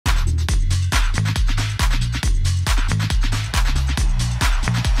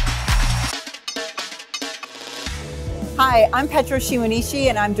Hi, I'm Petro Shimonishi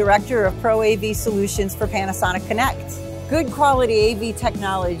and I'm Director of Pro AV Solutions for Panasonic Connect. Good quality AV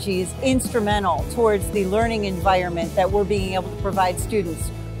technology is instrumental towards the learning environment that we're being able to provide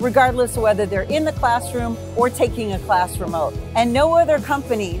students, regardless of whether they're in the classroom or taking a class remote. And no other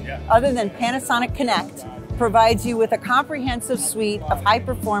company other than Panasonic Connect provides you with a comprehensive suite of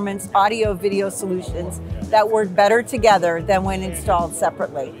high-performance audio-video solutions that work better together than when installed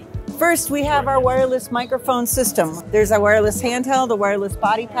separately. First, we have our wireless microphone system. There's a wireless handheld, a wireless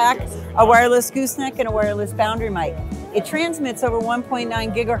body pack, a wireless gooseneck, and a wireless boundary mic. It transmits over 1.9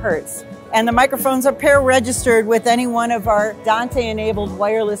 gigahertz, and the microphones are pair registered with any one of our Dante-enabled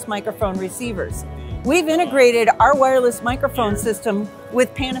wireless microphone receivers. We've integrated our wireless microphone system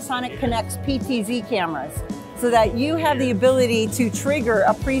with Panasonic Connect's PTZ cameras, so that you have the ability to trigger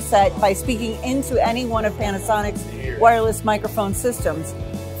a preset by speaking into any one of Panasonic's wireless microphone systems.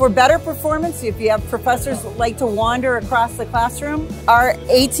 For better performance, if you have professors that like to wander across the classroom, our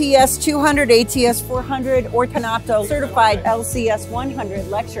ATS 200, ATS 400, or Canopto certified LCS 100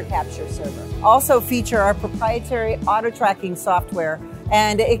 lecture capture server also feature our proprietary auto tracking software,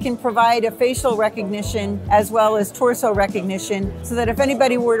 and it can provide a facial recognition as well as torso recognition, so that if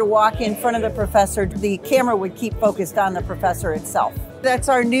anybody were to walk in front of the professor, the camera would keep focused on the professor itself. That's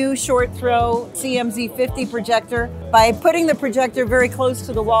our new short throw CMZ50 projector. By putting the projector very close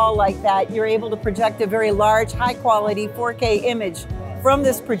to the wall like that, you're able to project a very large, high quality 4K image from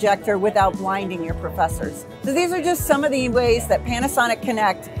this projector without blinding your professors. So these are just some of the ways that Panasonic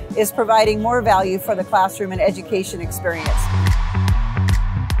Connect is providing more value for the classroom and education experience.